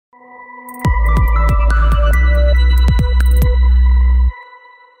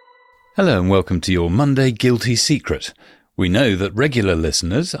Hello and welcome to your Monday Guilty Secret. We know that regular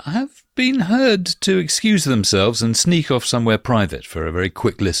listeners have been heard to excuse themselves and sneak off somewhere private for a very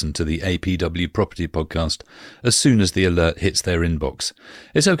quick listen to the APW Property Podcast as soon as the alert hits their inbox.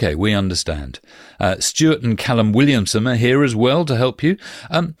 It's okay, we understand. Stuart and Callum Williamson are here as well to help you.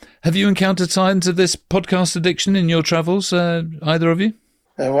 Have you encountered signs of this podcast addiction in your travels, either of you?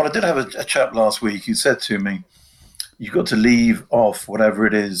 Well, I did have a chap last week who said to me, you've got to leave off whatever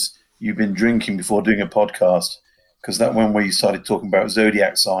it is you've been drinking before doing a podcast, because that one where you started talking about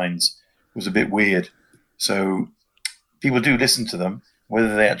zodiac signs was a bit weird. So people do listen to them.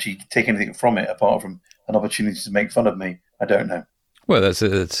 Whether they actually take anything from it apart from an opportunity to make fun of me, I don't know. Well, that's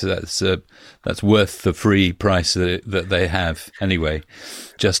worth the free price that they have anyway.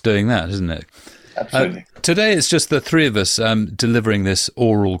 Just doing that, isn't it? Absolutely. Today it's just the three of us delivering this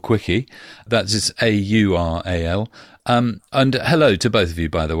oral quickie. That's AURAL. And hello to both of you,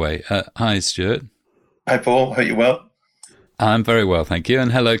 by the way. Hi, Stuart. Hi, Paul. Hope you're well. I'm very well, thank you.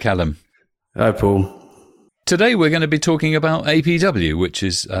 And hello, Callum. Hi, Paul. Today we're going to be talking about APW, which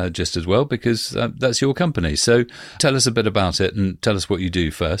is just as well because that's your company. So tell us a bit about it and tell us what you do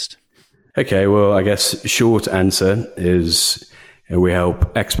first. Okay, well, I guess short answer is we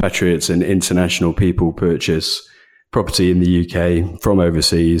help expatriates and international people purchase property in the UK from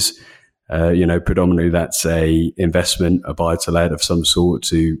overseas. Predominantly that's a investment, a buy-to-let of some sort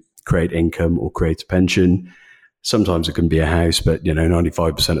to create income or create a pension. Sometimes it can be a house, but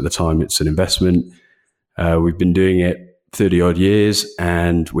 95% of the time it's an investment. We've been doing it 30 odd years,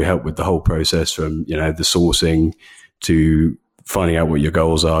 and we help with the whole process from the sourcing to finding out what your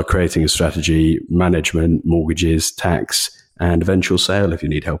goals are, creating a strategy, management, mortgages, tax, and eventual sale if you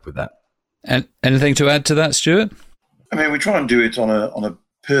need help with that. And anything to add to that, Stuart? I mean, we try and do it on a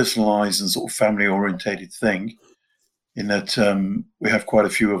personalised and sort of family-orientated thing, in that we have quite a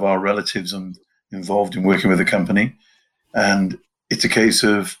few of our relatives involved in working with the company. And it's a case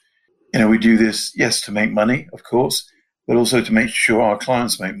of, we do this, yes, to make money, of course, but also to make sure our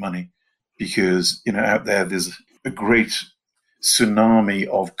clients make money. Because, out there's a great tsunami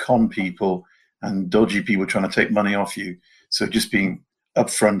of con people and dodgy people trying to take money off you. So just being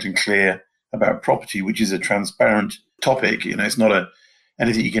upfront and clear about property, which is a transparent topic, it's not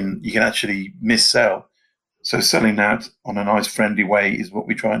anything you can actually missell. So selling that on a nice, friendly way is what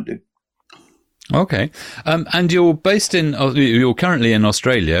we try and do. Okay. And you're currently in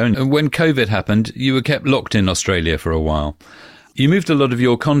Australia. And when COVID happened, you were kept locked in Australia for a while. You moved a lot of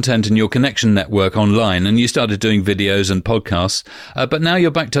your content and your connection network online, and you started doing videos and podcasts. But now you're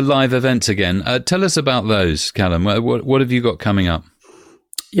back to live events again. Tell us about those, Callum. What have you got coming up?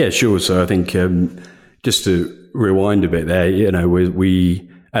 Yeah, sure. So I think just to rewind a bit there, we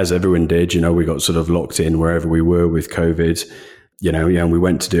as everyone did, we got sort of locked in wherever we were with COVID. And we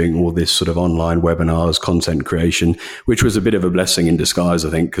went to doing all this sort of online webinars, content creation, which was a bit of a blessing in disguise, I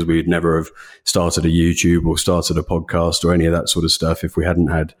think, because we'd never have started a YouTube or started a podcast or any of that sort of stuff if we hadn't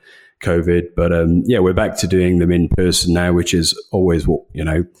had COVID. But we're back to doing them in person now, which is always what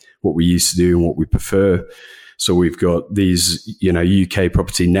we used to do and what we prefer. So we've got these, UK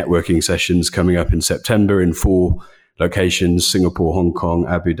property networking sessions coming up in September in 4 locations: Singapore, Hong Kong,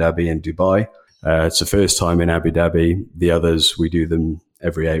 Abu Dhabi, and Dubai. It's the first time in Abu Dhabi. The others, we do them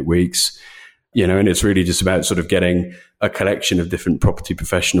every 8 weeks, and it's really just about sort of getting a collection of different property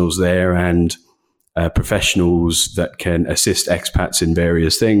professionals there and professionals that can assist expats in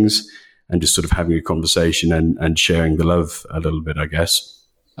various things, and just sort of having a conversation and sharing the love a little bit, I guess.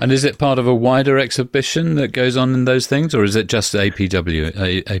 And is it part of a wider exhibition that goes on in those things, or is it just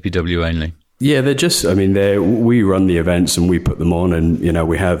APW only? Yeah, we run the events and we put them on, and,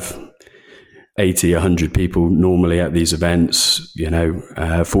 we have 80, 100 people normally at these events.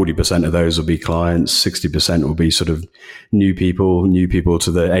 40% of those will be clients, 60% will be sort of new people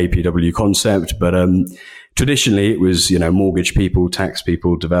to the APW concept. But traditionally it was, mortgage people, tax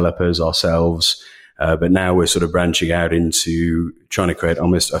people, developers, ourselves. But now we're sort of branching out into trying to create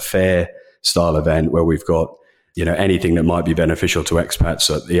almost a fair style event where we've got, anything that might be beneficial to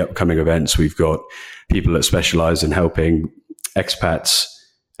expats. At the upcoming events, we've got people that specialize in helping expats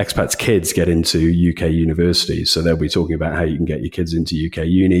kids get into UK universities. So they'll be talking about how you can get your kids into UK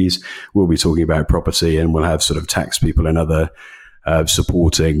unis. We'll be talking about property, and we'll have sort of tax people and other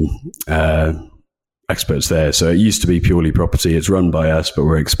supporting experts there. So it used to be purely property. It's run by us, but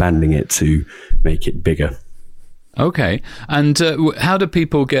we're expanding it to make it bigger. Okay. And how do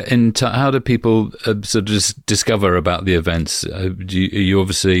people get how do people sort of just discover about the events? You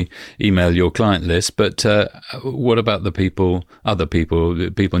obviously email your client list, but what about other people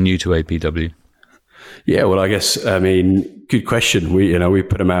new to APW? Yeah, well, I guess, good question. We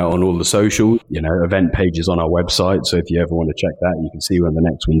put them out on all the social, event pages on our website. So if you ever want to check that, you can see when the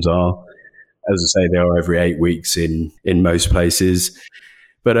next ones are. As I say, they are every 8 weeks in most places.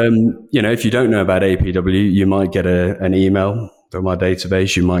 But, if you don't know about APW, you might get an email from our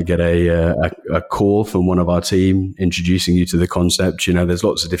database. You might get a call from one of our team introducing you to the concept. There's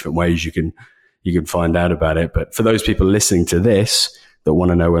lots of different ways you can find out about it. But for those people listening to this that want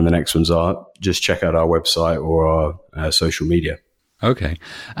to know when the next ones are, just check out our website or our social media. Okay.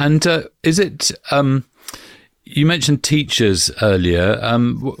 And is it... you mentioned teachers earlier.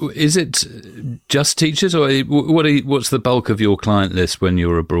 Is it just teachers, or what's the bulk of your client list when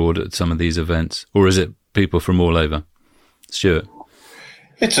you're abroad at some of these events? Or is it people from all over? Stuart?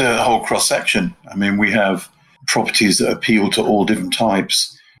 It's a whole cross-section. We have properties that appeal to all different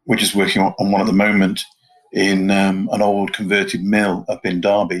types. We're just working on one at the moment in an old converted mill up in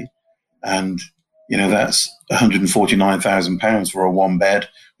Derby. And, that's £149,000 for a one bed,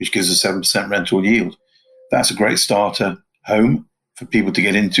 which gives a 7% rental yield. That's a great starter home for people to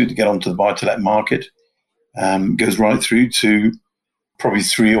get into, to get onto the buy-to-let market. Goes right through to probably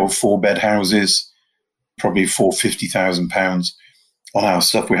 3 or 4 bed houses, probably for £50,000 on our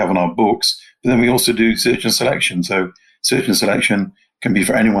stuff we have on our books. But then we also do search and selection. So search and selection can be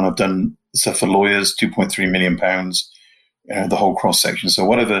for anyone. I've done stuff for lawyers, £2.3 million, the whole cross-section. So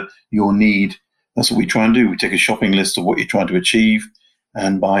whatever your need, that's what we try and do. We take a shopping list of what you're trying to achieve.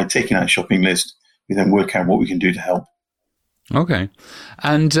 And by taking that shopping list, we then work out what we can do to help. Okay.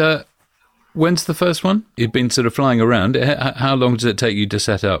 And when's the first one? You've been sort of flying around. How long does it take you to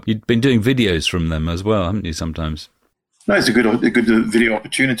set up? You've been doing videos from them as well, haven't you, sometimes? No, it's a good video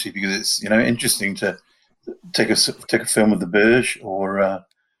opportunity because it's, interesting to take a film of the Burj or out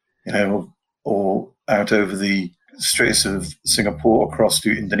over the Straits of Singapore across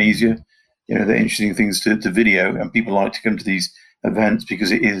to Indonesia. They're interesting things to video, and people like to come to these events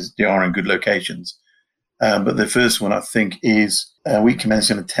because they are in good locations. But the first one, I think, is week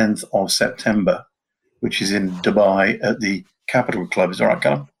commencing the 10th of September, which is in Dubai at the Capital Club. Is that right,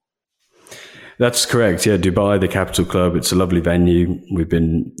 Callum? That's correct. Yeah, Dubai, the Capital Club. It's a lovely venue. We've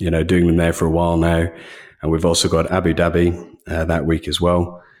been, doing them there for a while now. And we've also got Abu Dhabi that week as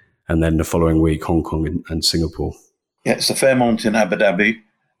well. And then the following week, Hong Kong and Singapore. Yeah, it's the Fairmont in Abu Dhabi.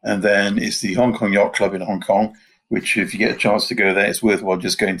 And then it's the Hong Kong Yacht Club in Hong Kong, which if you get a chance to go there, it's worthwhile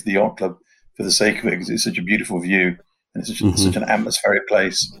just going to the yacht club for the sake of it because it's such a beautiful view and it's such an atmospheric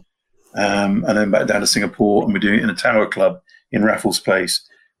place. And then back down to Singapore, and we're doing it in a tower club in Raffles Place,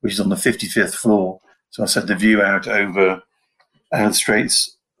 which is on the 55th floor. So I said the view out over the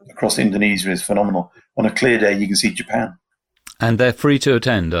Straits across Indonesia is phenomenal. On a clear day, you can see Japan. And they're free to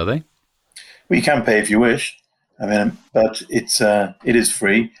attend, are they? Well, you can pay if you wish. But it is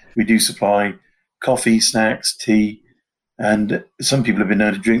free. We do supply coffee, snacks, tea, and some people have been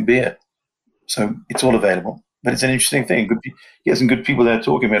known to drink beer. So it's all available. But it's an interesting thing. You get some good people there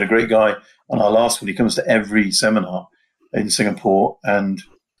talking. We had a great guy on our last one. He comes to every seminar in Singapore and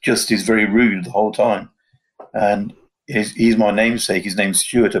just is very rude the whole time. And he's my namesake. His name's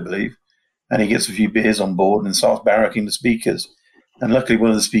Stuart, I believe. And he gets a few beers on board and starts barracking the speakers. And luckily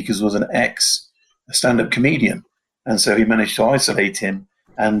one of the speakers was an stand-up comedian. And so he managed to isolate him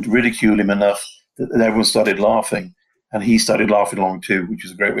and ridicule him enough that everyone started laughing. And he started laughing along too, which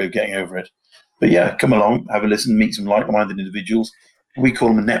was a great way of getting over it. But yeah, come along, have a listen, meet some like-minded individuals. We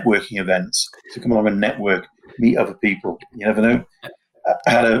call them networking events. So come along and network, meet other people. You never know. I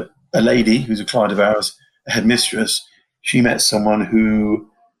had a lady who's a client of ours, a headmistress. She met someone who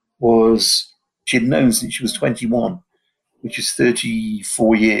she'd known since she was 21, which is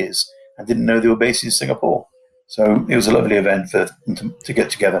 34 years, and didn't know they were based in Singapore. So it was a lovely event for them to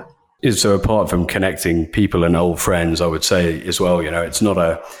get together. So apart from connecting people and old friends, I would say as well, it's not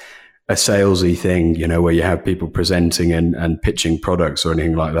a salesy thing, where you have people presenting and pitching products or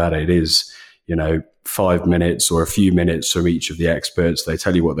anything like that. It is, 5 minutes or a few minutes from each of the experts. They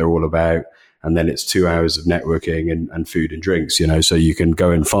tell you what they're all about. And then it's 2 hours of networking and food and drinks, so you can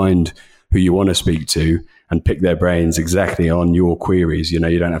go and find who you want to speak to and pick their brains exactly on your queries. You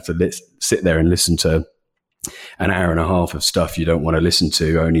don't have to sit there and listen to an hour and a half of stuff you don't want to listen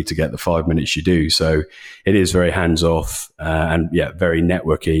to only to get the 5 minutes you do. So it is very hands off and very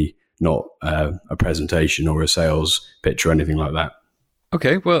networky, not a presentation or a sales pitch or anything like that.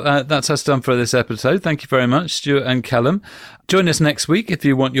 Okay, well, that's us done for this episode. Thank you very much, Stuart and Callum. Join us next week if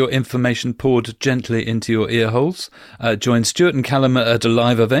you want your information poured gently into your ear holes. Join Stuart and Callum at a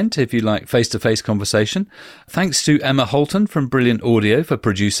live event if you like face-to-face conversation. Thanks to Emma Holton from Brilliant Audio for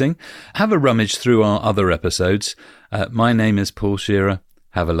producing. Have a rummage through our other episodes. My name is Paul Shearer.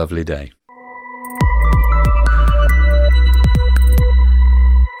 Have a lovely day.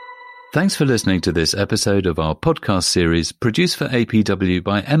 Thanks for listening to this episode of our podcast series produced for APW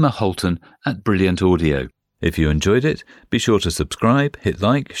by Emma Holton at Brilliant Audio. If you enjoyed it, be sure to subscribe, hit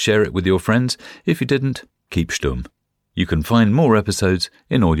like, share it with your friends. If you didn't, keep stum. You can find more episodes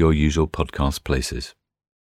in all your usual podcast places.